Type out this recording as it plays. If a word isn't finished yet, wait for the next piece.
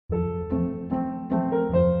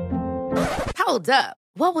Hold up.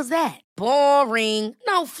 What was that? Boring.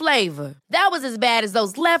 No flavor. That was as bad as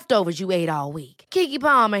those leftovers you ate all week. Keke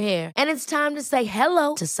Palmer here. And it's time to say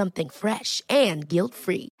hello to something fresh and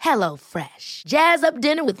guilt-free. Hello Fresh. Jazz up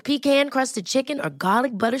dinner with pecan-crusted chicken or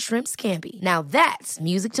garlic butter shrimp scampi. Now that's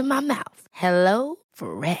music to my mouth. Hello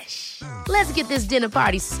Fresh. Let's get this dinner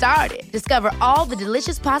party started. Discover all the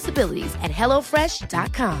delicious possibilities at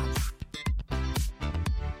hellofresh.com.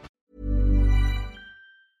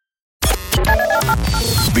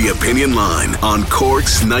 The Opinion Line on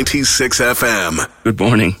Cork's 96 FM. Good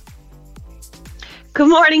morning. Good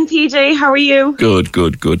morning, PJ. How are you? Good.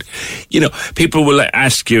 You know, people will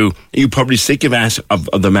ask you, you're probably sick of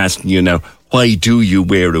them asking you now, why do you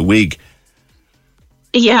wear a wig?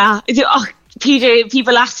 Yeah. Oh, PJ,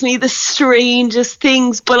 people ask me the strangest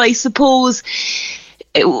things, but I suppose,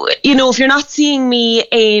 you know, if you're not seeing me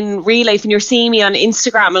in real life and you're seeing me on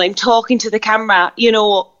Instagram and I'm talking to the camera, you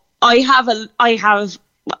know, I have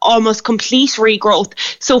almost complete regrowth.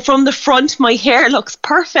 So from the front, my hair looks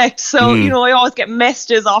perfect. So, you know, I always get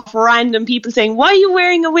messages off random people saying, why are you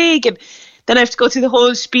wearing a wig? And then I have to go through the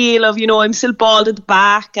whole spiel of, you know, I'm still bald at the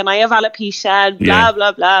back and I have alopecia and blah,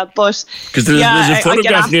 blah, blah. But because there's a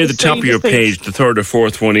photograph near the top of your page, the third or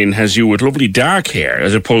fourth one in, has you with lovely dark hair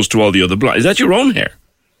as opposed to all the other blonde. Is that your own hair?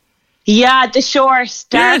 Yeah, the short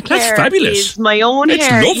dark that's hair fabulous. is my own hair.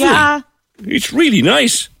 It's lovely. Yeah. It's really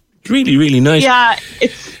nice. It's really, really nice. Yeah,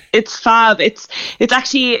 it's fab. It's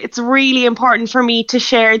really important for me to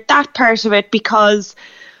share that part of it because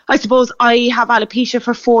I suppose I have alopecia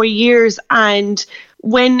for 4 years, and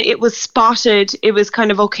when it was spotted, it was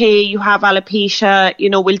kind of, okay, you have alopecia,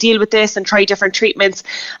 you know, we'll deal with this and try different treatments.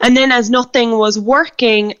 And then as nothing was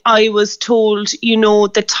working, I was told, you know,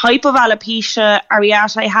 the type of alopecia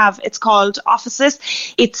areata I have, it's called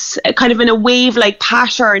ophysis. It's kind of in a wave-like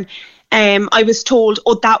pattern. I was told,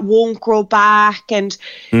 that won't grow back. And,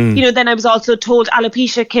 you know, then I was also told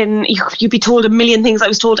alopecia you'd be told a million things. I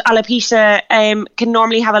was told alopecia can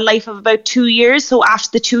normally have a life of about 2 years. So after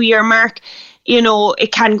the 2-year mark, you know,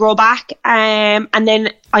 it can grow back. And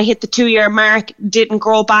then I hit the 2-year mark, didn't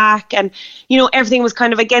grow back. And, you know, everything was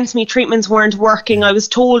kind of against me. Treatments weren't working. I was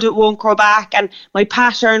told it won't grow back and my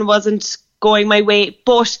pattern wasn't going my way.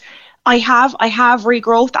 But I have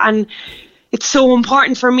regrowth, and it's so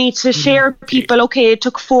important for me to share people, okay, it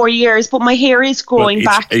took 4 years, but my hair is growing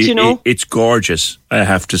back, you know. It's gorgeous, I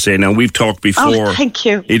have to say. Now, we've talked before. Oh, thank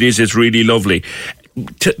you. It's really lovely.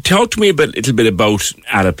 Talk to me a little bit about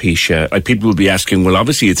alopecia. Like, people will be asking, well,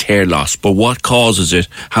 obviously it's hair loss, but what causes it?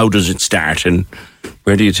 How does it start? And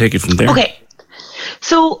where do you take it from there? Okay.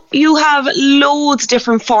 So you have loads of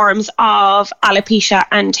different forms of alopecia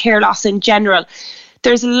and hair loss in general.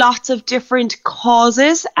 There's lots of different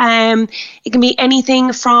causes. It can be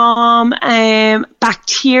anything from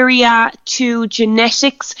bacteria to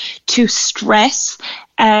genetics to stress.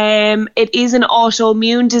 It is an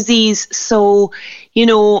autoimmune disease. So, you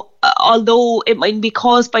know, although it might be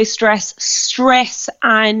caused by stress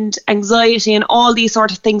and anxiety and all these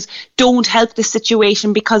sort of things don't help the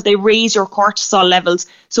situation because they raise your cortisol levels.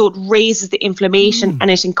 So it raises the inflammation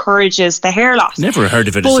and it encourages the hair loss. Never heard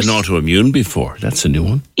of it as an autoimmune before. That's a new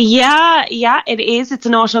one. Yeah, it is. It's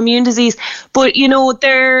an autoimmune disease. But, you know,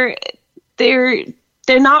 they're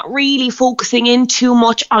not really focusing in too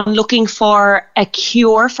much on looking for a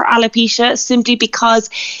cure for alopecia simply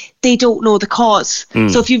because they don't know the cause.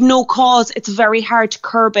 So if you've no cause, it's very hard to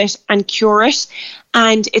curb it and cure it.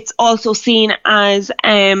 And it's also seen as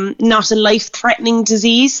not a life-threatening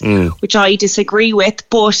disease, which I disagree with,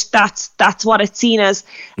 but that's what it's seen as.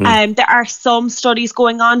 There are some studies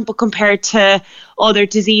going on, but compared to other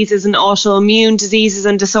diseases and autoimmune diseases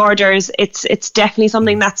and disorders, it's definitely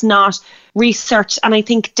something that's not researched. And I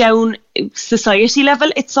think down society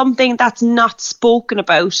level, it's something that's not spoken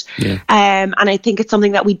about. And I think it's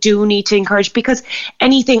something that we do need to encourage, because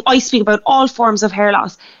I speak about all forms of hair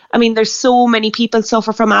loss. I mean, there's so many people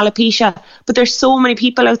suffer from alopecia, but there's so many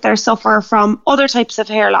people out there suffer from other types of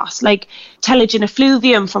hair loss, like telogen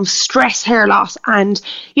effluvium, from stress hair loss, and,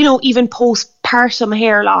 you know, even postpartum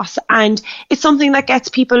hair loss. And it's something that gets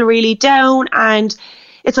people really down, and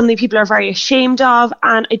it's something people are very ashamed of.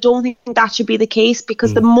 And I don't think that should be the case,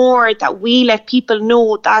 because the more that we let people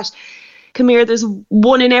know that, come here, there's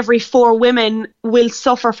 1 in every 4 women will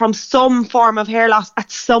suffer from some form of hair loss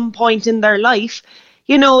at some point in their life,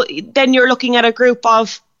 you know, then you're looking at a group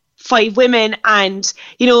of 5 women and,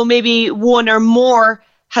 you know, maybe 1 or more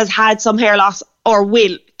has had some hair loss or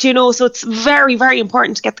will, do you know? So it's very, very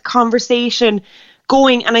important to get the conversation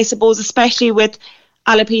going. And I suppose especially with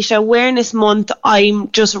Alopecia Awareness Month,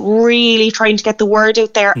 I'm just really trying to get the word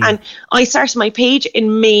out there. And I started my page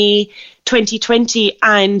in May 2020,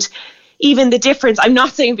 and even the difference, I'm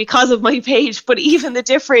not saying because of my page, but even the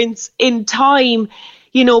difference in time,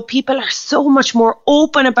 you know, people are so much more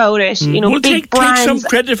open about it. You know, big brands. Take some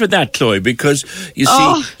credit for that, Chloe, because you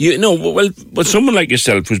see, but someone like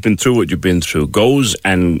yourself who's been through what you've been through goes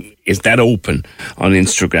and is that open on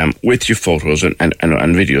Instagram with your photos and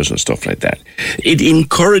videos and stuff like that. It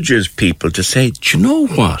encourages people to say, do you know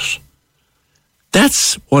what?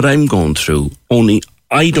 That's what I'm going through, only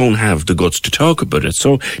I don't have the guts to talk about it.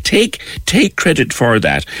 So take credit for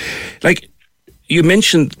that. Like, you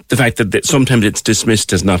mentioned the fact that sometimes it's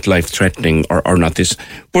dismissed as not life-threatening or not this,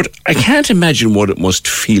 but I can't imagine what it must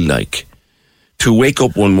feel like to wake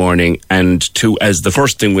up one morning and to, as the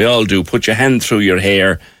first thing we all do, put your hand through your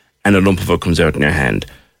hair and a lump of it comes out in your hand.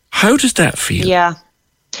 How does that feel? Yeah.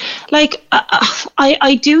 Like,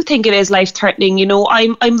 I do think it is life-threatening. You know,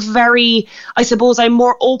 I'm very, I suppose I'm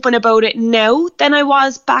more open about it now than I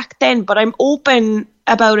was back then, but I'm open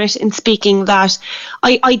about it in speaking that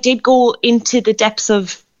I did go into the depths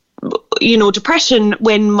of, you know, depression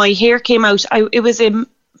when my hair came out. It was a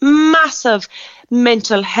massive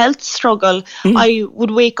mental health struggle. I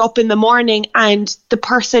would wake up in the morning and the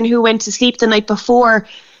person who went to sleep the night before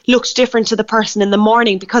looked different to the person in the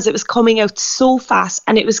morning because it was coming out so fast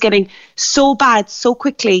and it was getting so bad so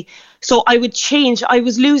quickly. So I would change. I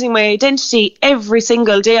was losing my identity every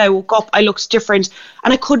single day. I woke up, I looked different,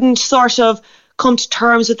 and I couldn't sort of come to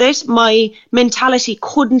terms with it. My mentality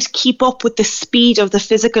couldn't keep up with the speed of the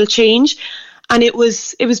physical change. And it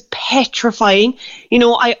was petrifying. You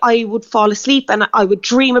know, I would fall asleep and I would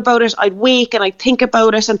dream about it. I'd wake and I'd think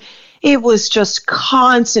about it. And it was just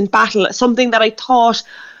constant battle, something that I thought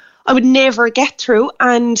I would never get through.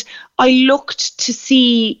 And I looked to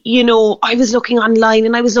see, you know, I was looking online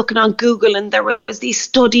and I was looking on Google, and there was these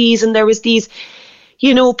studies and there was these,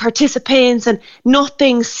 you know, participants, and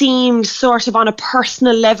nothing seemed sort of on a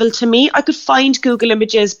personal level to me. I could find Google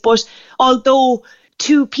images, but although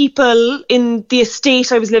 2 people in the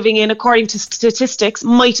estate I was living in, according to statistics,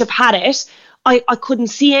 might have had it, I couldn't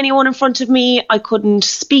see anyone in front of me. I couldn't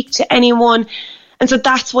speak to anyone. And so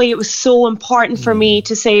that's why it was so important for me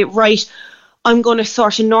to say, right, I'm going to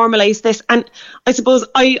sort of normalise this. And I suppose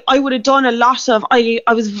I would have done a lot of, I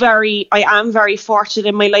am very fortunate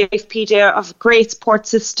in my life, PJ. I have a great support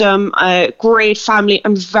system, a great family.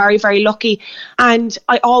 I'm very, very lucky. And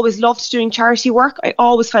I always loved doing charity work. I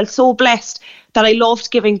always felt so blessed that I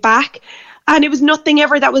loved giving back. And it was nothing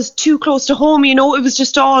ever that was too close to home, you know. It was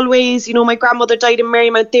just always, you know, my grandmother died in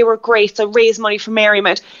Marymount. They were great. So I raised money for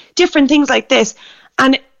Marymount. Different things like this.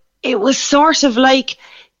 And it was sort of like,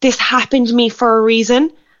 this happened to me for a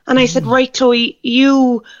reason. And I said, right, Chloe,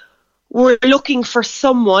 you were looking for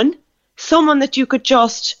someone that you could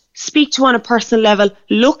just speak to on a personal level,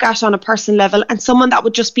 look at on a personal level, and someone that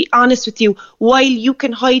would just be honest with you while you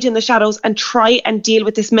can hide in the shadows and try and deal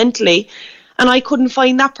with this mentally. And I couldn't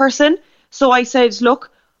find that person. So I said, look,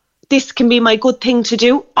 this can be my good thing to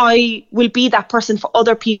do. I will be that person for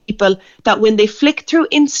other people that when they flick through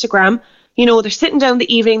Instagram, you know, they're sitting down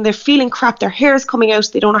the evening, they're feeling crap, their hair is coming out,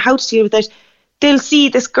 they don't know how to deal with it. They'll see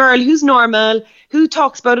this girl who's normal, who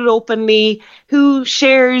talks about it openly, who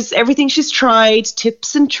shares everything she's tried,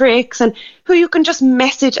 tips and tricks, and who you can just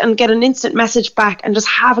message and get an instant message back and just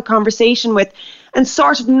have a conversation with and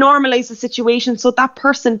sort of normalise the situation so that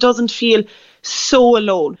person doesn't feel so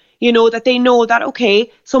alone. You know, that they know that,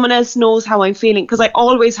 okay, someone else knows how I'm feeling, because I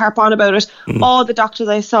always harp on about it. All the doctors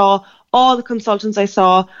I saw, all the consultants I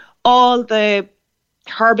saw, all the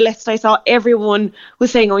herbalists I saw, everyone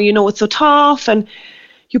was saying, oh, you know, it's so tough and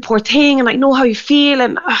you poor thing, and I know how you feel.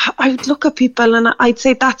 And I would look at people and I'd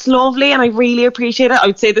say, that's lovely and I really appreciate it. I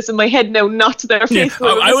would say this in my head now, not to their face. Yeah,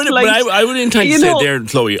 I would intend to say there,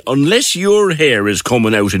 Chloe, unless your hair is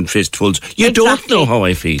coming out in fistfuls, you don't know how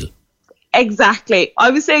I feel. Exactly. I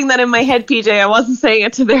was saying that in my head, PJ. I wasn't saying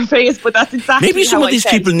it to their face, but that's exactly Maybe some of these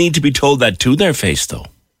people need to be told that to their face, though.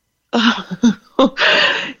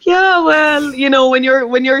 Yeah, well, you know, when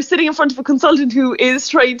you're sitting in front of a consultant who is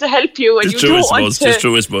trying to help you, and it's you true, don't want to, it's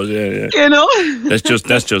true, I suppose. Yeah. You know, that's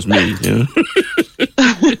just me. You know?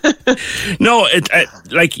 No,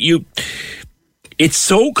 it's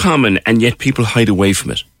so common, and yet people hide away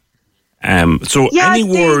from it. Any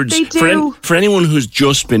words for anyone who's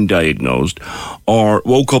just been diagnosed or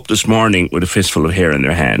woke up this morning with a fistful of hair in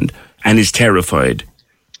their hand and is terrified,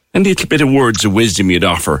 and a little bit of words of wisdom you'd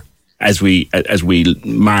offer as we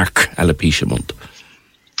mark Alopecia Month?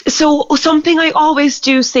 So something I always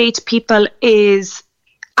do say to people is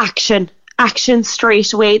action. action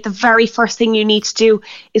straight away. The very first thing you need to do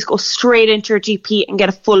is go straight into your GP and get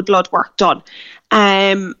a full blood work done.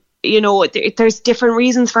 There's different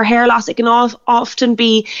reasons for hair loss. It can often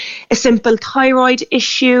be a simple thyroid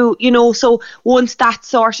issue, so once that's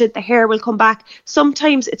sorted, the hair will come back.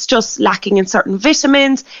 Sometimes it's just lacking in certain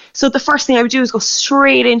vitamins. So the first thing I would do is go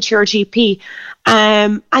straight into your GP.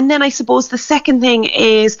 And then I suppose the second thing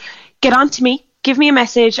is get on to me, give me a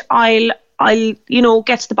message. I'll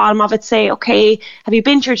get to the bottom of it, say, okay, have you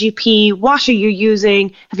been to your GP? What are you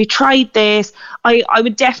using? Have you tried this? I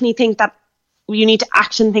would definitely think that you need to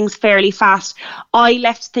action things fairly fast. I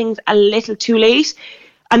left things a little too late,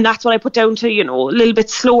 and that's what I put down to, a little bit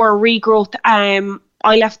slower regrowth.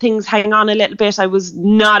 I left things hang on a little bit. I was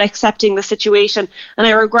not accepting the situation, and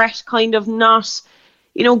I regret kind of not,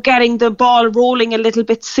 getting the ball rolling a little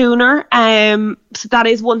bit sooner. So that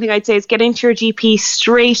is one thing I'd say, is get into your GP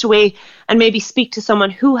straight away and maybe speak to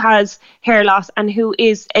someone who has hair loss and who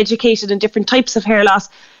is educated in different types of hair loss,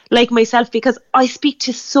 like myself, because I speak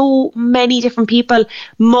to so many different people,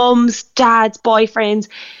 mums, dads, boyfriends,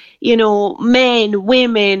 men,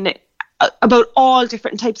 women, about all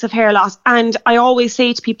different types of hair loss. And I always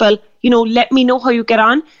say to people, let me know how you get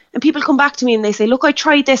on. And people come back to me and they say, look, I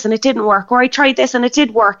tried this and it didn't work, or I tried this and it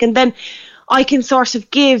did work. And then I can sort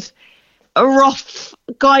of give a rough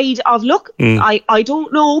guide of, look, I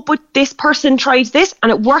don't know, but this person tried this and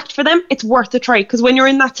it worked for them. It's worth a try. Because when you're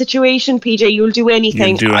in that situation, PJ, you'll do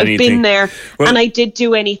anything. I've been there, and I did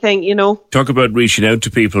do anything, Talk about reaching out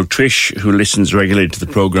to people. Trish, who listens regularly to the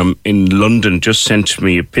programme in London, just sent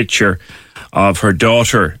me a picture of her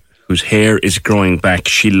daughter whose hair is growing back.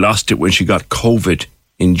 She lost it when she got COVID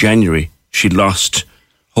in January. She lost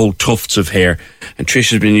whole tufts of hair, and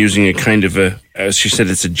Trish has been using a kind of as she said,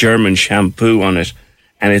 it's a German shampoo on it,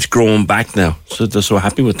 and it's growing back now. So they're so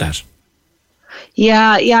happy with that.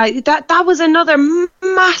 Yeah, that was another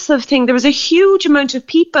massive thing. There was a huge amount of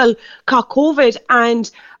people caught COVID and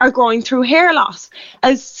are going through hair loss.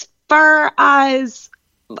 As far as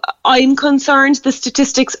I'm concerned, the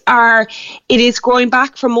statistics are it is growing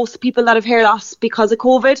back for most people that have hair loss because of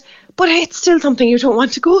COVID, but it's still something you don't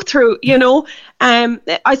want to go through,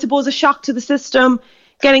 I suppose a shock to the system,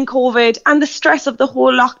 getting COVID, and the stress of the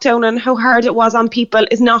whole lockdown and how hard it was on people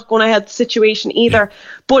is not going to help the situation either.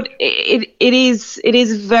 But it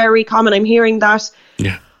is very common. I'm hearing that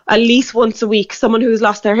at least once a week, someone who's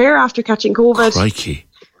lost their hair after catching COVID. Crikey.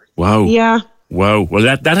 Wow. Yeah. Wow. Well,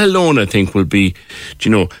 that alone, I think, will be,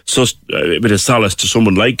 so a bit of solace to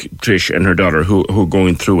someone like Trish and her daughter who are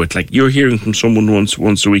going through it. Like, you're hearing from someone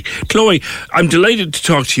once a week. Chloe, I'm delighted to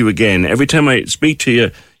talk to you again. Every time I speak to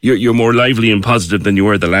you, you're more lively and positive than you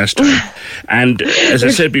were the last time. And as I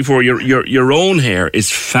said before, your own hair is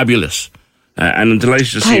fabulous. And I'm delighted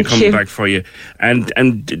to see it coming back for you. And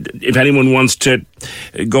if anyone wants to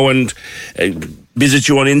go and visit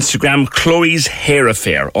you on Instagram, Chloe's Hair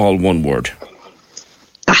Affair, all one word.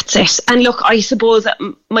 That's it. And look, I suppose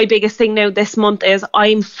my biggest thing now this month is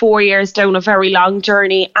I'm 4 years down a very long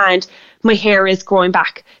journey and my hair is growing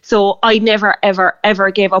back. So I never, ever, ever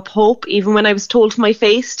gave up hope. Even when I was told to my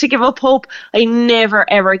face to give up hope, I never,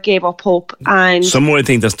 ever gave up hope. And someone, I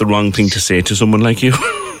think that's the wrong thing to say to someone like you.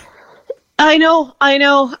 I know.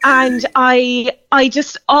 And I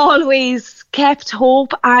just always kept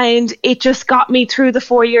hope, and it just got me through the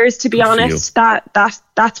 4 years, to be honest.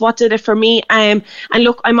 That's what did it for me. And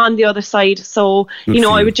look, I'm on the other side. So,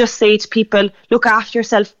 I would just say to people, look after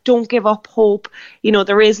yourself. Don't give up hope.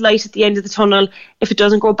 There is light at the end of the tunnel. If it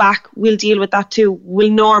doesn't go back, we'll deal with that too. We'll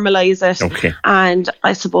normalise it. Okay. And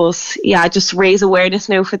I suppose, just raise awareness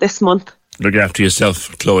now for this month. Look after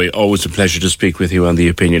yourself, Chloe. Always a pleasure to speak with you on The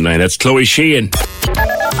Opinion Line. That's Chloe Sheehan.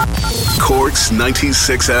 Cork's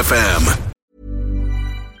 96 FM.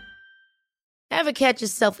 Ever catch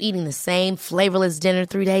yourself eating the same flavorless dinner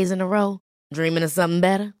 3 days in a row? Dreaming of something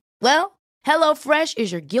better? Well, HelloFresh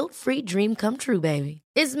is your guilt-free dream come true, baby.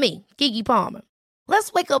 It's me, Keke Palmer.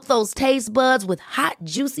 Let's wake up those taste buds with hot,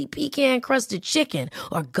 juicy pecan-crusted chicken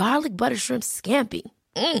or garlic butter shrimp scampi.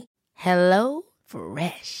 Hello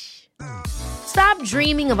Fresh. Stop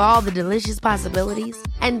dreaming of all the delicious possibilities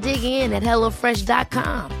and dig in at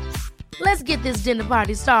HelloFresh.com. Let's get this dinner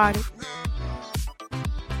party started.